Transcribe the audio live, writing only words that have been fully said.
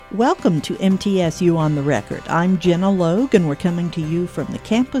Welcome to MTSU on the Record. I'm Jenna Logue, and we're coming to you from the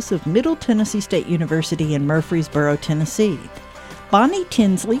campus of Middle Tennessee State University in Murfreesboro, Tennessee. Bonnie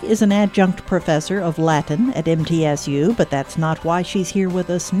Tinsley is an adjunct professor of Latin at MTSU, but that's not why she's here with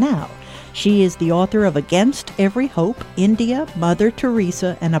us now. She is the author of Against Every Hope, India, Mother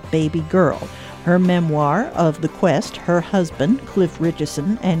Teresa, and a Baby Girl. Her memoir of the quest her husband, Cliff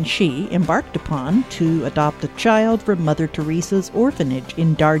Richardson, and she embarked upon to adopt a child from Mother Teresa's orphanage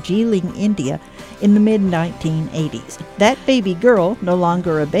in Darjeeling, India in the mid-1980s. That baby girl, no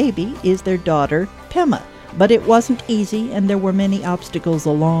longer a baby, is their daughter, Pema. But it wasn't easy, and there were many obstacles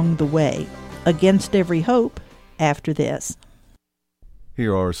along the way. Against Every Hope, after this.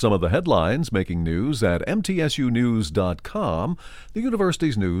 Here are some of the headlines making news at mtsunews.com, the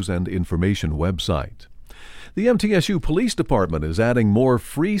university's news and information website. The MTSU Police Department is adding more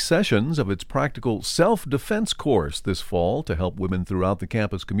free sessions of its practical self-defense course this fall to help women throughout the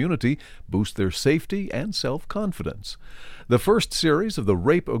campus community boost their safety and self-confidence. The first series of the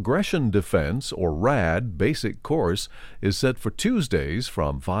Rape Aggression Defense, or RAD, basic course is set for Tuesdays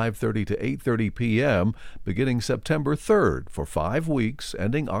from 5:30 to 8:30 p.m., beginning September 3rd for 5 weeks,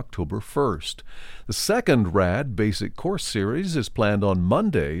 ending October 1st. The second RAD basic course series is planned on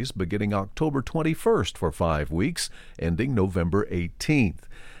Mondays, beginning October 21st for 5 weeks, ending November 18th.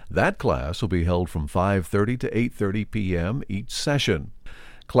 That class will be held from 5:30 to 8:30 p.m. each session.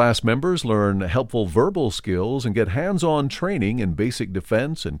 Class members learn helpful verbal skills and get hands-on training in basic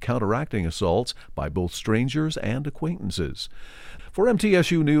defense and counteracting assaults by both strangers and acquaintances. For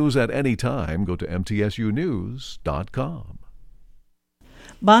MTSU News at any time, go to mtsunews.com.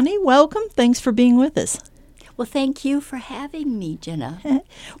 Bonnie, welcome. Thanks for being with us. Well, thank you for having me, Jenna.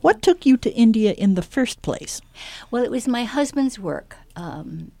 What took you to India in the first place? Well, it was my husband's work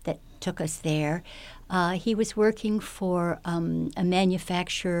that took us there. He was working for a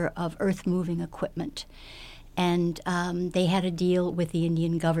manufacturer of earth-moving equipment, and they had a deal with the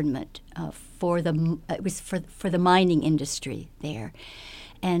Indian government for the mining industry there,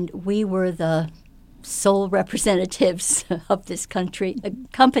 and we were the sole representatives of this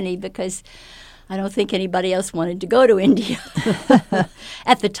company because I don't think anybody else wanted to go to India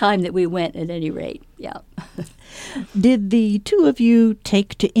at the time that we went, at any rate. Yeah. Did the two of you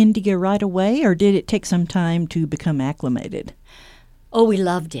take to India right away, or did it take some time to become acclimated? Oh, we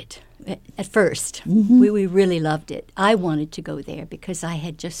loved it at first. Mm-hmm. We really loved it. I wanted to go there because I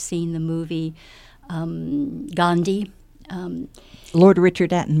had just seen the movie Gandhi. Lord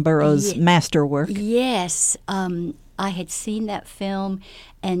Richard Attenborough's masterwork. Yes. I had seen that film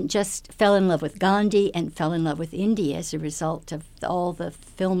and just fell in love with Gandhi and fell in love with India as a result of all the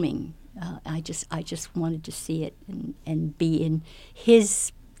filming. I just wanted to see it and be in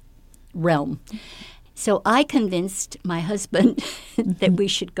his realm. So I convinced my husband that we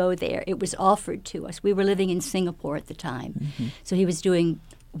should go there. It was offered to us. We were living in Singapore at the time. Mm-hmm. So he was doing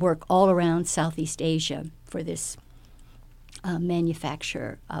work all around Southeast Asia for this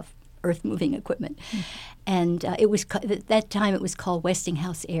manufacturer of earth-moving equipment. Mm-hmm. And at that time it was called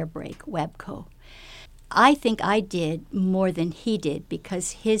Westinghouse Air Brake, WABCO. I think I did more than he did because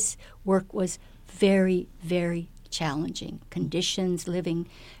his work was very, very challenging. Conditions,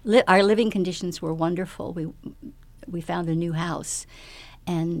 our living conditions were wonderful. We found a new house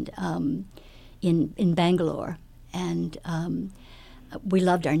and in Bangalore, and we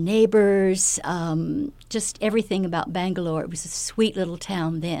loved our neighbors, just everything about Bangalore. It was a sweet little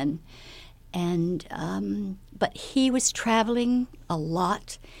town then. And but he was traveling a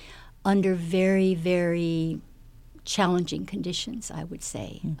lot under very, very challenging conditions, I would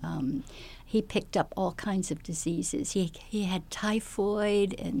say. Mm-hmm. He picked up all kinds of diseases. He had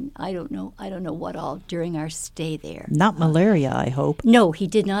typhoid and I don't know what all during our stay there. Not malaria, I hope. No, he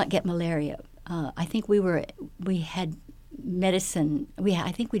did not get malaria. I think we had medicine.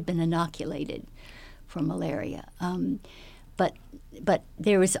 I think we'd been inoculated for malaria. But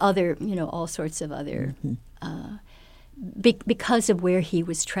there was other, all sorts of other, because of where he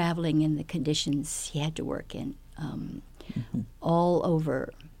was traveling and the conditions he had to work in, all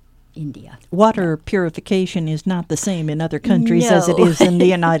over India. Water purification is not the same in other countries as it is in the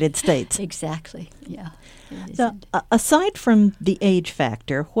United States. Exactly, yeah. So, aside from the age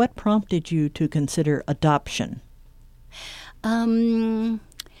factor, what prompted you to consider adoption?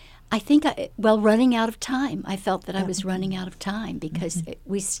 I think, running out of time. I felt that I was running out of time because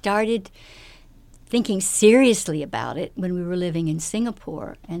we started thinking seriously about it when we were living in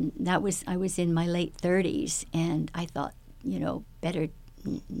Singapore, and I was in my late 30s, and I thought, better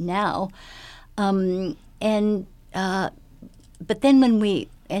now. But then when we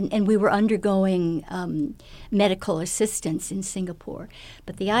and we were undergoing medical assistance in Singapore.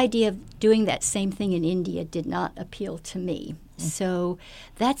 But the idea of doing that same thing in India did not appeal to me. So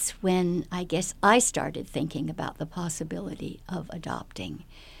that's when I guess I started thinking about the possibility of adopting.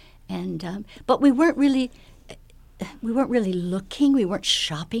 And but we weren't really looking. We weren't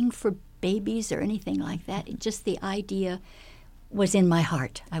shopping for babies or anything like that. It just the idea was in my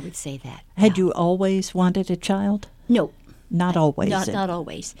heart. I would say that. Had you always wanted a child? No. Not always. Not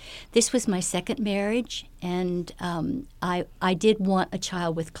always. This was my second marriage, and I did want a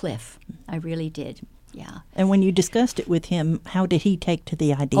child with Cliff. I really did. Yeah. And when you discussed it with him, how did he take to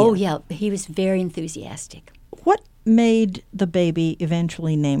the idea? Oh, yeah. He was very enthusiastic. What made the baby,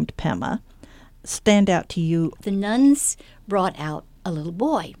 eventually named Pema, stand out to you? The nuns brought out a little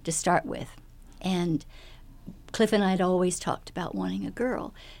boy to start with, and Cliff and I had always talked about wanting a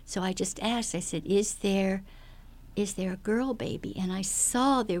girl. So I just asked, I said, is there a girl baby? And I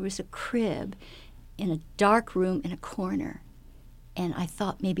saw there was a crib in a dark room in a corner. And I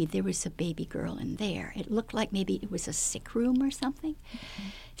thought maybe there was a baby girl in there. It looked like maybe it was a sick room or something. Mm-hmm.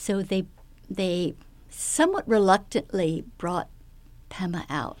 So they somewhat reluctantly brought Pema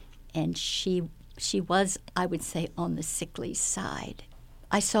out. And she was, I would say, on the sickly side.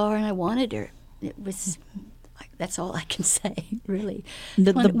 I saw her and I wanted her. It was, that's all I can say, really.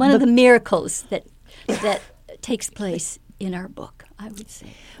 One of the miracles that takes place in our book, I would say.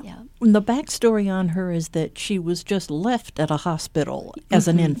 Yeah. The backstory on her is that she was just left at a hospital as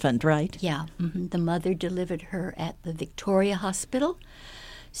an infant, right? Yeah. Mm-hmm. The mother delivered her at the Victoria Hospital.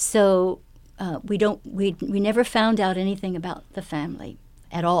 So we never found out anything about the family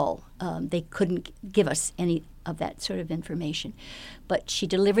at all. They couldn't give us any of that sort of information. But she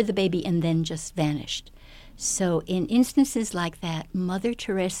delivered the baby and then just vanished. So in instances like that, Mother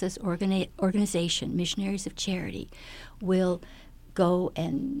Teresa's organization, Missionaries of Charity, will go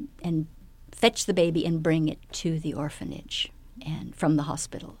and fetch the baby and bring it to the orphanage and from the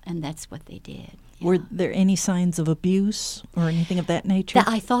hospital, and that's what they did. Yeah. Were there any signs of abuse or anything of that nature?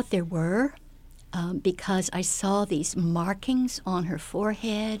 I thought there were, because I saw these markings on her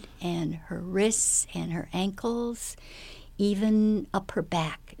forehead and her wrists and her ankles, even up her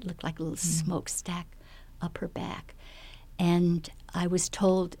back. It looked like a little smokestack up her back. And I was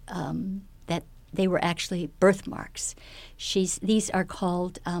told that they were actually birthmarks. These are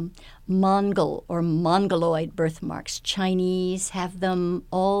called Mongol or Mongoloid birthmarks. Chinese have them.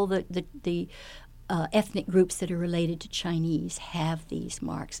 All the ethnic groups that are related to Chinese have these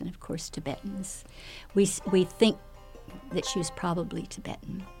marks, and of course Tibetans. We think that she was probably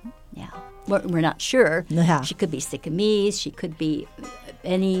Tibetan. Yeah, we're not sure. Yeah. She could be Siamese. She could be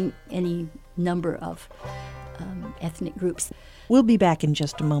any number of ethnic groups. We'll be back in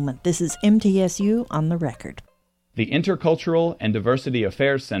just a moment. This is MTSU on the Record. The Intercultural and Diversity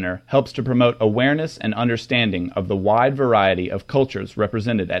Affairs Center helps to promote awareness and understanding of the wide variety of cultures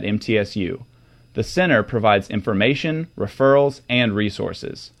represented at MTSU. The center provides information, referrals, and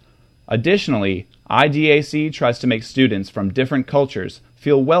resources. Additionally, IDAC tries to make students from different cultures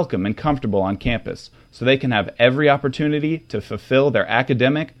feel welcome and comfortable on campus so they can have every opportunity to fulfill their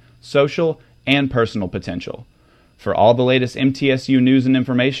academic, social, and personal potential. For all the latest MTSU news and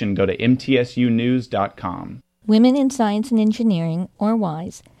information, go to mtsunews.com. Women in Science and Engineering, or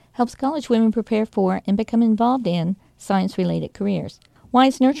WISE, helps college women prepare for and become involved in science-related careers.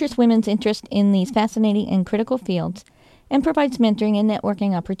 WISE nurtures women's interest in these fascinating and critical fields and provides mentoring and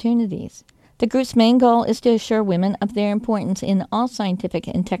networking opportunities. The group's main goal is to assure women of their importance in all scientific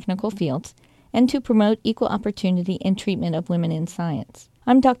and technical fields and to promote equal opportunity and treatment of women in science.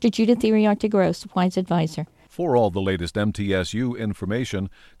 I'm Dr. Judith Iriarte-Gross, WISE Advisor. For all the latest MTSU information,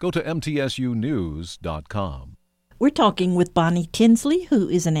 go to mtsunews.com. We're talking with Bonnie Tinsley, who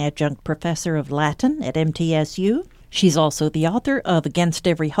is an adjunct professor of Latin at MTSU. She's also the author of Against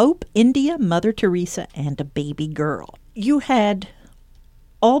Every Hope, India, Mother Teresa, and a Baby Girl. You had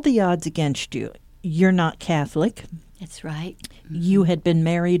all the odds against you. You're not Catholic. That's right. Mm-hmm. You had been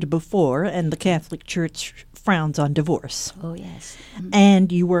married before, and the Catholic Church frowns on divorce. Oh, yes. Mm-hmm. And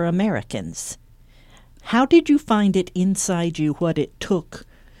you were Americans. How did you find it inside you what it took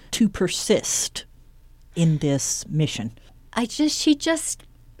to persist in this mission? She just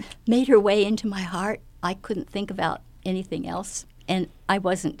made her way into my heart. I couldn't think about anything else, and I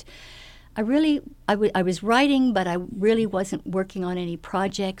wasn't. I was writing, but I really wasn't working on any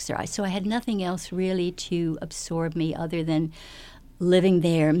projects, so I had nothing else really to absorb me other than living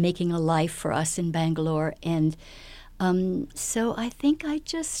there, making a life for us in Bangalore, and so I think I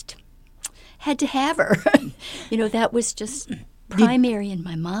just had to have her. That was just primary in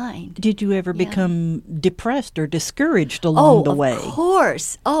my mind. Did you ever Yeah. become depressed or discouraged along the way? Of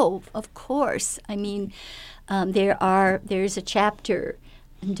course. Oh, of course. I mean, there's a chapter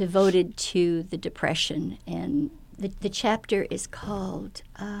devoted to the depression, and the chapter is called,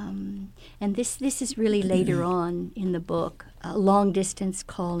 and this is really later on in the book, Long Distance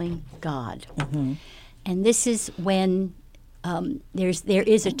Calling God. Mm-hmm. And this is when there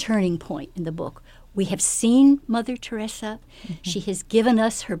is a turning point in the book. We have seen Mother Teresa. Mm-hmm. She has given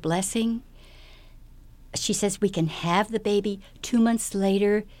us her blessing. She says we can have the baby. 2 months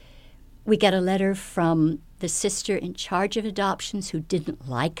later, we got a letter from the sister in charge of adoptions who didn't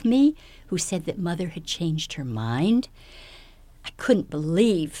like me, who said that Mother had changed her mind. I couldn't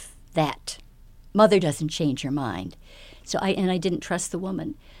believe that. Mother doesn't change her mind. And I didn't trust the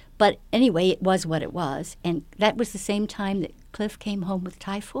woman. But anyway, it was what it was. And that was the same time that Cliff came home with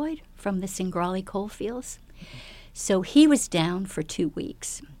typhoid from the Singrali coalfields. So he was down for 2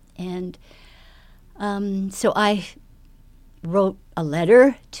 weeks. And so I wrote a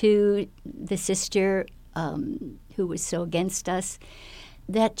letter to the sister who was so against us.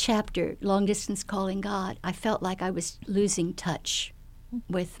 That chapter, Long Distance Calling God, I felt like I was losing touch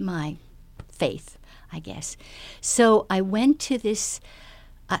with my faith, I guess. So I went to this,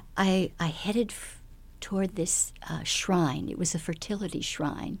 I headed toward this shrine. It was a fertility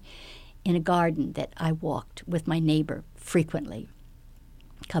shrine in a garden that I walked with my neighbor frequently,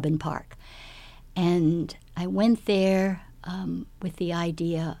 Cubbon Park. And I went there with the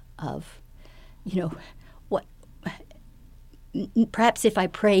idea of, perhaps if I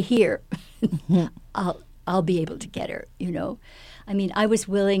pray here, I'll be able to get her, I mean, I was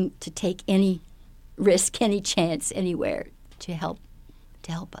willing to take any risk, any chance, anywhere to help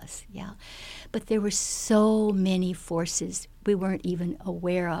us, yeah. But there were so many forces we weren't even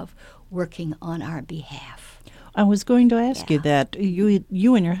aware of working on our behalf. I was going to ask you that.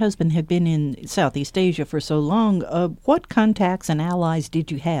 You and your husband had been in Southeast Asia for so long. What contacts and allies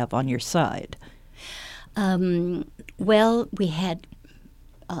did you have on your side? Well, we had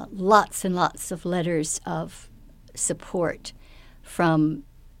lots and lots of letters of support from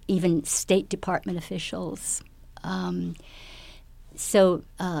even State Department officials. So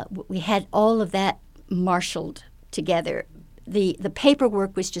we had all of that marshaled together. The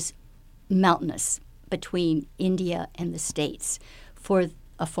paperwork was just mountainous between India and the States for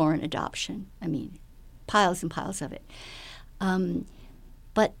a foreign adoption. I mean, piles and piles of it.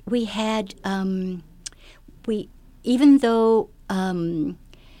 But we had, even though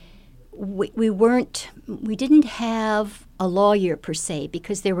we didn't have a lawyer per se,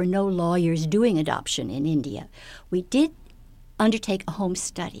 because there were no lawyers doing adoption in India. We did undertake a home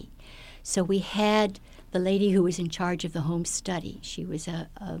study. So we had the lady who was in charge of the home study. She was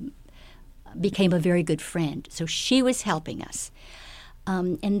became a very good friend. So she was helping us.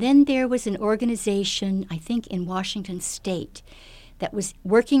 And then there was an organization, I think in Washington State, that was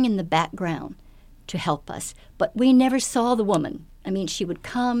working in the background to help us. But we never saw the woman. I mean, she would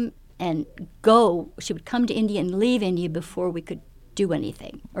come and go. She would come to India and leave India before we could do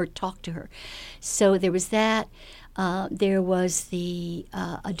anything or talk to her. So there was that. There was the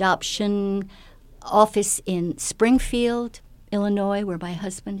adoption office in Springfield, Illinois, where my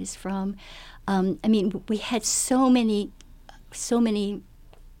husband is from. I mean, we had so many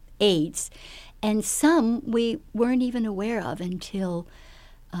aids, and some we weren't even aware of until,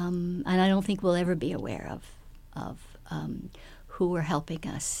 and I don't think we'll ever be aware of who were helping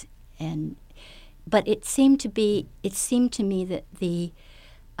us. But it seemed to me that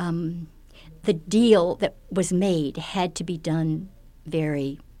the deal that was made had to be done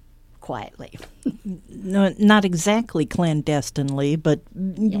very quietly. No, not exactly clandestinely, but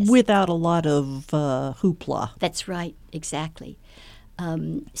yes. Without a lot of hoopla. That's right, exactly.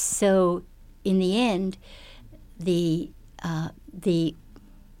 So in the end, the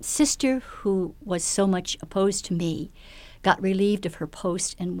sister who was so much opposed to me got relieved of her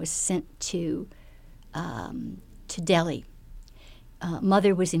post and was sent to Delhi.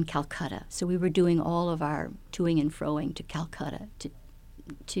 Mother was in Calcutta, so we were doing all of our toing and froing to Calcutta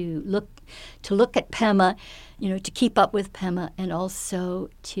to look at Pema, to keep up with Pema, and also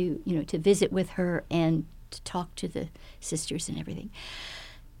to visit with her and to talk to the sisters and everything.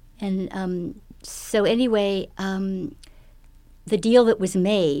 And so anyway, the deal that was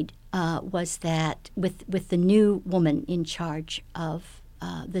made was that with the new woman in charge of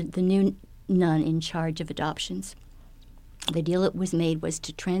the new nun in charge of adoptions, the deal that was made was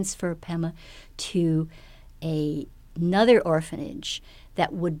to transfer Pema to another orphanage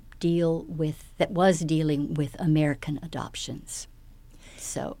that was dealing with American adoptions.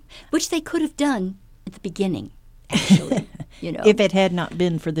 So, which they could have done at the beginning, actually. you know. If it had not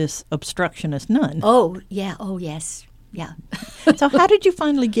been for this obstructionist nun. Oh, yeah. Oh, yes. Yeah. So how did you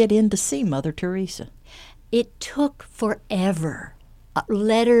finally get in to see Mother Teresa? It took forever.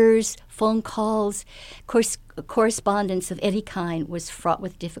 Letters, phone calls, of course, correspondence of any kind was fraught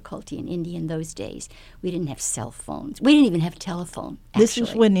with difficulty in India in those days. We didn't have cell phones. We didn't even have telephone, actually. This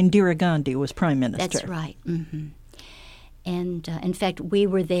was when Indira Gandhi was prime minister. That's right. Mm-hmm. And in fact, we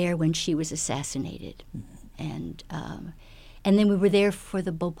were there when she was assassinated. And then we were there for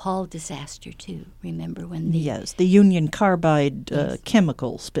the Bhopal disaster, too. Remember when Yes, the Union Carbide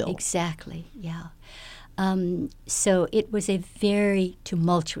chemical spill. Exactly, yeah. So it was a very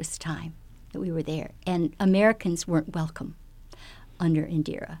tumultuous time that we were there. And Americans weren't welcome under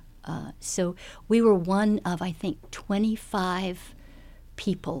Indira. So we were one of, I think, 25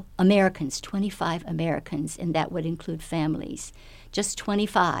 people, Americans, 25 Americans, and that would include families, just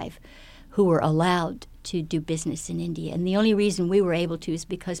 25 who were allowed to do business in India. And the only reason we were able to is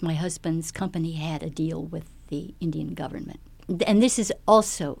because my husband's company had a deal with the Indian government. And this is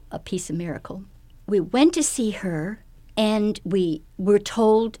also a piece of miracle. We went to see her, and we were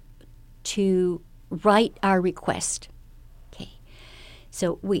told to write our request. Okay.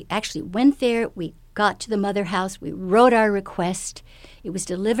 So we actually went there. We got to the Mother House. We wrote our request. It was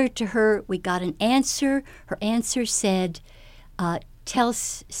delivered to her. We got an answer. Her answer said, tell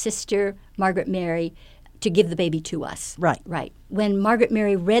Sister Margaret Mary to give the baby to us. Right. Right. When Margaret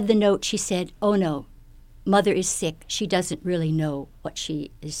Mary read the note, she said, oh, no, Mother is sick. She doesn't really know what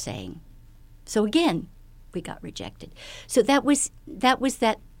she is saying. So again, we got rejected. So that was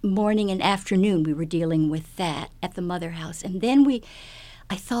that morning and afternoon we were dealing with that at the Mother House. And then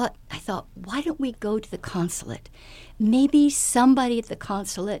I thought, why don't we go to the consulate? Maybe somebody at the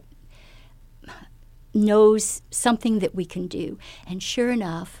consulate knows something that we can do. And sure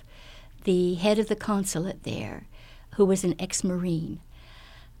enough, the head of the consulate there, who was an ex-Marine,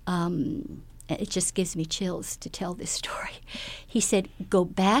 it just gives me chills to tell this story. He said, go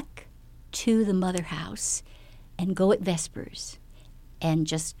back to the Mother House and go at Vespers and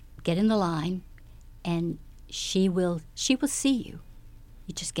just get in the line, and she will see you.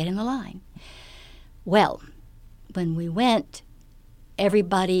 You just get in the line. Well, when we went,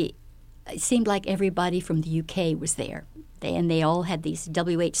 it seemed like everybody from the UK was there. They all had these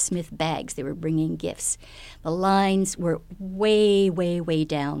W.H. Smith bags. They were bringing gifts. The lines were way, way, way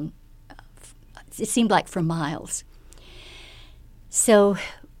down. It seemed like for miles. So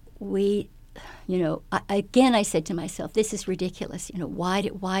I said to myself, this is ridiculous. Why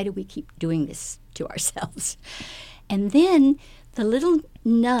do we keep doing this to ourselves? And then the little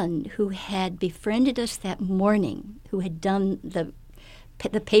nun who had befriended us that morning, who had done the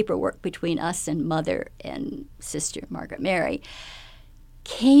paperwork between us and Mother and Sister Margaret Mary,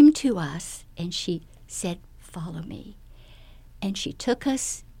 came to us and she said, follow me. And she took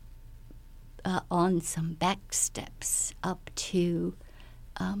us on some back steps up to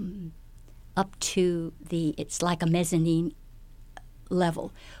it's like a mezzanine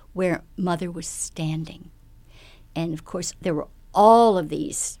level where Mother was standing. And of course there were all of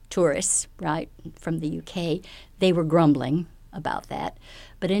these tourists, right, from the UK. They were grumbling about that.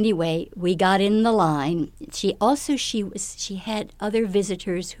 But anyway, we got in the line. She had other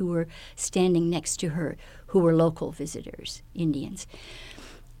visitors who were standing next to her who were local visitors, Indians.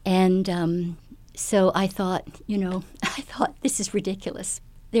 And so I thought, this is ridiculous.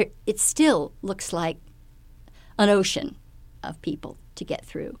 It still looks like an ocean of people to get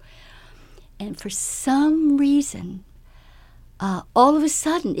through. And for some reason, all of a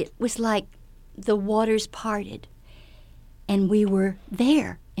sudden, it was like the waters parted, and we were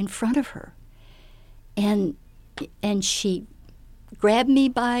there in front of her. And she grabbed me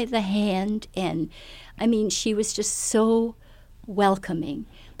by the hand, and, she was just so welcoming.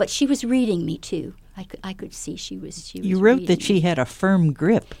 But she was reading me, too. I could see she was You wrote that she me. had a firm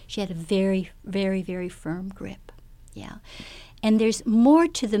grip. She had a very, very, very firm grip, yeah. And there's more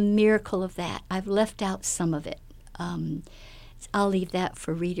to the miracle of that. I've left out some of it. I'll leave that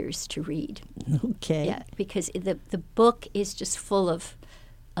for readers to read. Okay. Yeah, because the book is just full of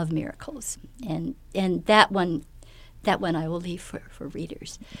miracles, and that one I will leave for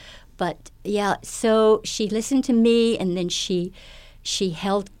readers. But yeah, so she listened to me, and then she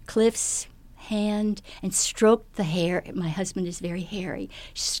held Cliff's hand and stroked the hair. My husband is very hairy.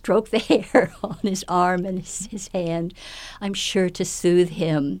 She stroked the hair on his arm and his hand, I'm sure to soothe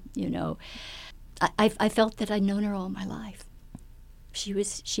him, I felt that I'd known her all my life. She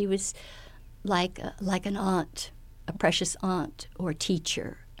was like an aunt, a precious aunt or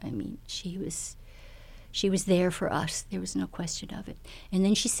teacher. She was She was there for us. There was no question of it. And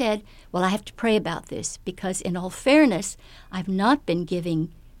then she said, well, I have to pray about this because, in all fairness, I've not been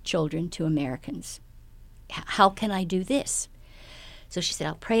giving children to Americans. How can I do this? So she said,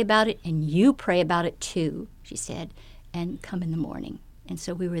 I'll pray about it, and you pray about it too, she said, and come in the morning. And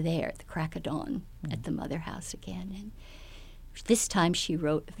so we were there at the crack of dawn at the mother house again. And this time she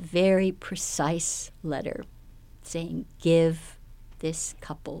wrote a very precise letter saying, give this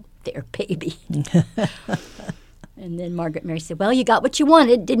couple their baby. And then Margaret Mary said, well, you got what you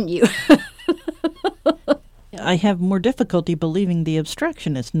wanted, didn't you? I have more difficulty believing the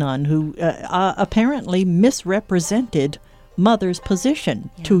obstructionist nun who apparently misrepresented Mother's position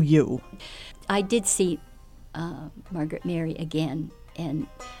to you. I did see Margaret Mary again, and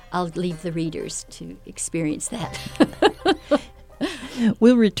I'll leave the readers to experience that.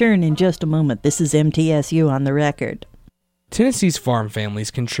 We'll return in just a moment. This is MTSU on the Record. Tennessee's farm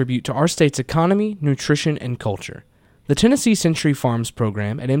families contribute to our state's economy, nutrition, and culture. The Tennessee Century Farms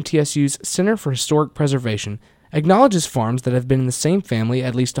program at MTSU's Center for Historic Preservation acknowledges farms that have been in the same family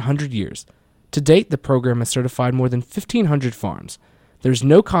at least 100 years. To date, the program has certified more than 1,500 farms. There's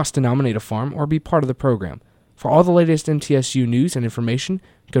no cost to nominate a farm or be part of the program. For all the latest MTSU news and information,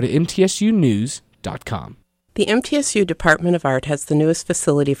 go to mtsunews.com. The MTSU Department of Art has the newest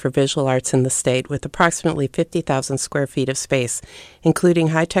facility for visual arts in the state with approximately 50,000 square feet of space, including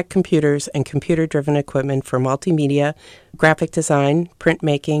high-tech computers and computer-driven equipment for multimedia, graphic design,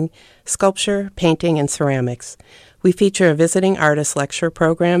 printmaking, sculpture, painting, and ceramics. We feature a visiting artist lecture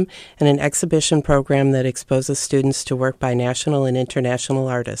program and an exhibition program that exposes students to work by national and international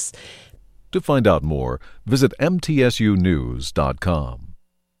artists. To find out more, visit mtsunews.com.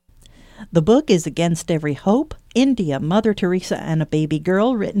 The book is Against Every Hope, India, Mother Teresa and a Baby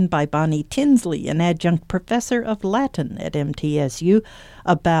Girl, written by Bonnie Tinsley, an adjunct professor of Latin at MTSU,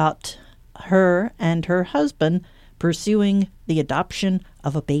 about her and her husband pursuing the adoption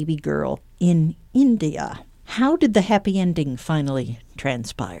of a baby girl in India. How did the happy ending finally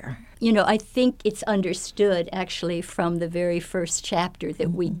transpire? You know, I think it's understood, actually, from the very first chapter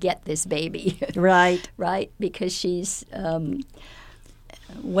that we get this baby. Right. Right? Because she's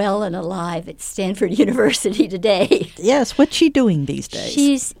well and alive at Stanford University today. Yes, what's she doing these days?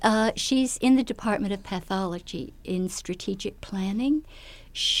 She's in the Department of Pathology in strategic planning.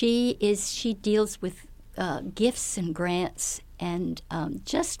 She deals with gifts and grants and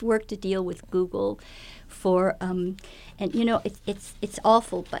just worked to deal with Google for and you know it's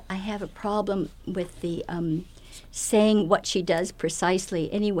awful, but I have a problem with the saying what she does precisely.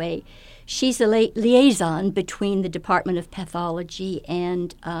 Anyway, she's a liaison between the Department of Pathology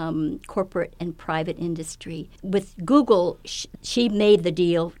and corporate and private industry. With Google, she made the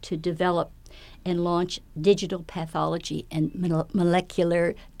deal to develop and launch digital pathology and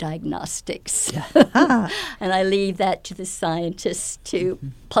molecular diagnostics. And I leave that to the scientists to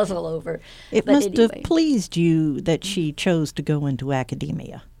puzzle over. It must have pleased you that she chose to go into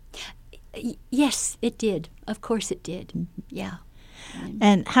academia. Yes, it did. Of course it did. Yeah.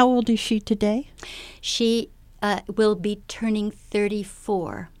 And how old is she today? She will be turning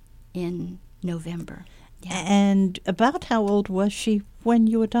 34 in November. Yeah. And about how old was she when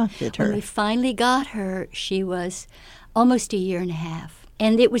you adopted her? When we finally got her, she was almost a year and a half.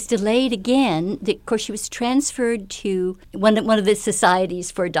 And it was delayed again. Of course, she was transferred to one of the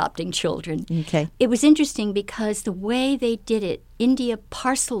societies for adopting children. Okay. It was interesting because the way they did it, India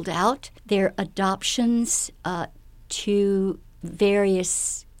parceled out their adoptions to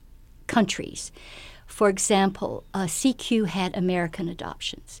various countries. For example, CQ had American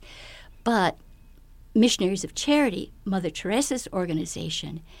adoptions, but Missionaries of Charity, Mother Teresa's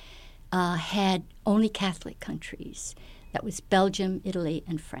organization, had only Catholic countries. That was Belgium, Italy,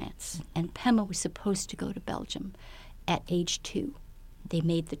 and France. And Pema was supposed to go to Belgium at age 2. They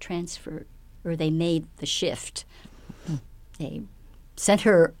made the transfer, or they made the shift. They sent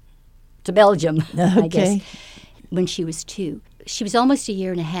her to Belgium, I guess, when she was 2. She was almost a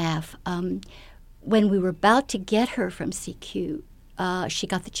year and a half. When we were about to get her from CQ, she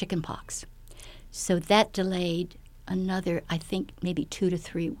got the chicken pox. So that delayed another, I think, maybe 2 to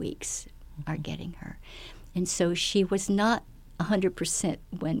 3 weeks, our getting her. And so she was not 100%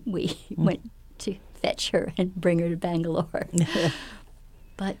 when we went to fetch her and bring her to Bangalore.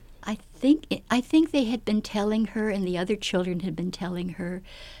 But I think they had been telling her, and the other children had been telling her,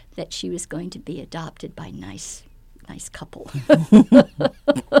 that she was going to be adopted by nice couple.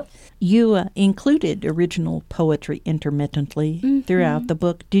 You included original poetry intermittently throughout the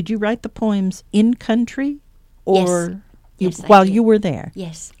book. Did you write the poems in country or while you were there?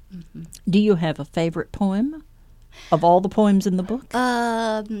 Yes. Mm-hmm. Do you have a favorite poem of all the poems in the book?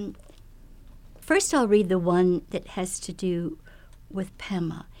 First, I'll read the one that has to do with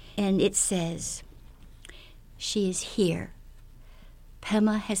Pema. And it says, "She is here.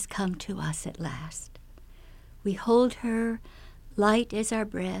 Pema has come to us at last. We hold her light as our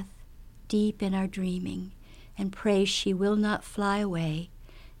breath, deep in our dreaming, and pray she will not fly away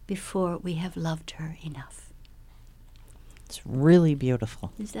before we have loved her enough." It's really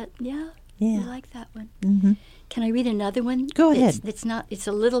beautiful. Is that, yeah? Yeah. I like that one. Mm-hmm. Can I read another one? Go ahead. It's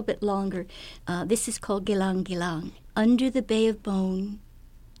a little bit longer. This is called Gilang Gilang. Under the Bay of Bone,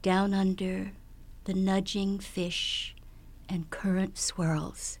 down under the nudging fish and current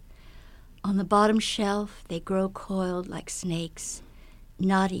swirls. On the bottom shelf, they grow coiled like snakes,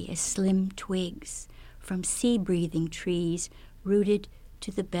 knotty as slim twigs from sea-breathing trees rooted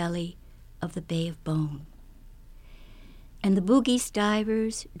to the belly of the Bay of Bone. And the boogies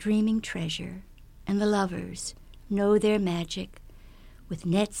divers dreaming treasure, and the lovers know their magic, with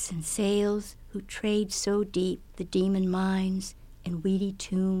nets and sails who trade so deep the demon mines and weedy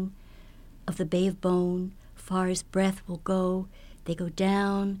tomb of the Bay of Bone, far as breath will go, they go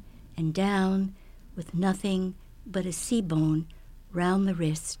down and down with nothing but a sea bone round the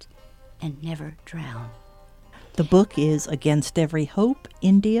wrist and never drown. The book is Against Every Hope,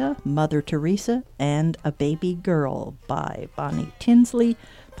 India, Mother Teresa, and a Baby Girl by Bonnie Tinsley,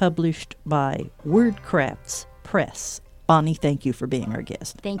 published by Wordcrafts Press. Bonnie, thank you for being our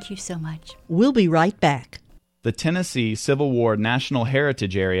guest. Thank you so much. We'll be right back. The Tennessee Civil War National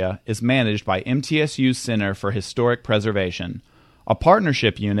Heritage Area is managed by MTSU's Center for Historic Preservation. A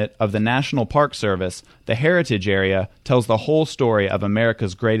partnership unit of the National Park Service, the Heritage Area tells the whole story of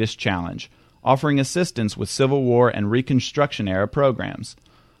America's greatest challenge, offering assistance with Civil War and Reconstruction-era programs.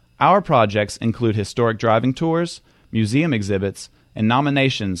 Our projects include historic driving tours, museum exhibits, and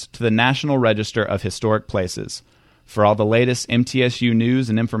nominations to the National Register of Historic Places. For all the latest MTSU news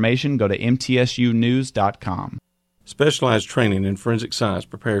and information, go to mtsunews.com. Specialized training in forensic science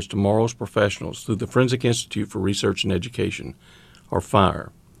prepares tomorrow's professionals through the Forensic Institute for Research and Education, or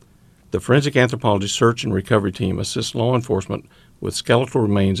FIRE. The Forensic Anthropology Search and Recovery Team assists law enforcement with skeletal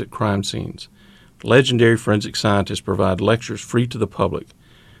remains at crime scenes. Legendary forensic scientists provide lectures free to the public,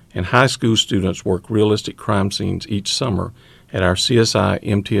 and high school students work realistic crime scenes each summer at our CSI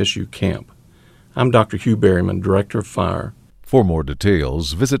MTSU camp. I'm Dr. Hugh Berryman, Director of FIRE. For more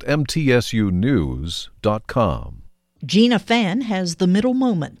details, visit mtsunews.com. Gina Fan has the middle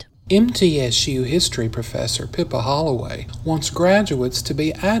moment. MTSU history professor Pippa Holloway wants graduates to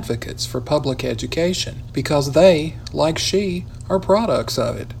be advocates for public education because they, like she, are products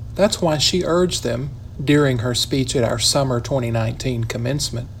of it. That's why she urged them, during her speech at our summer 2019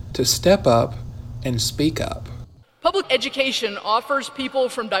 commencement, to step up and speak up. Public education offers people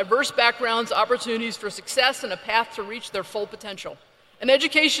from diverse backgrounds opportunities for success and a path to reach their full potential. An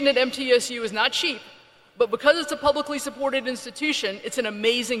education at MTSU is not cheap, but because it's a publicly supported institution, it's an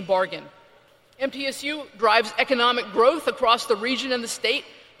amazing bargain. MTSU drives economic growth across the region and the state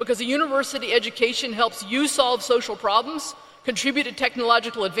because a university education helps you solve social problems, contribute to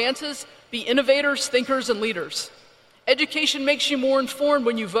technological advances, be innovators, thinkers, and leaders. Education makes you more informed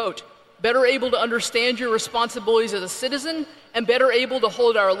when you vote, better able to understand your responsibilities as a citizen, and better able to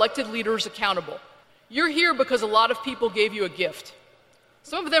hold our elected leaders accountable. You're here because a lot of people gave you a gift.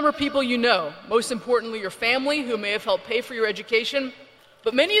 Some of them are people you know, most importantly your family, who may have helped pay for your education,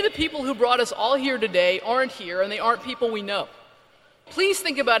 but many of the people who brought us all here today aren't here, and they aren't people we know. Please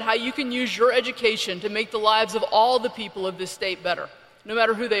think about how you can use your education to make the lives of all the people of this state better, no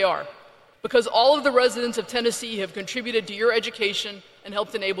matter who they are, because all of the residents of Tennessee have contributed to your education and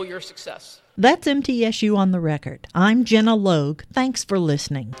helped enable your success. That's MTSU on the Record. I'm Jenna Logue. Thanks for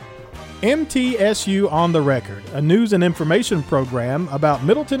listening. MTSU on the Record, a news and information program about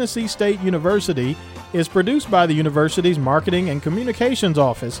Middle Tennessee State University, is produced by the university's Marketing and Communications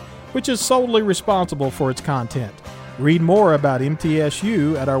Office, which is solely responsible for its content. Read more about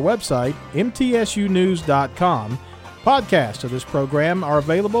MTSU at our website, mtsunews.com. Podcasts of this program are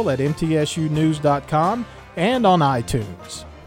available at mtsunews.com and on iTunes.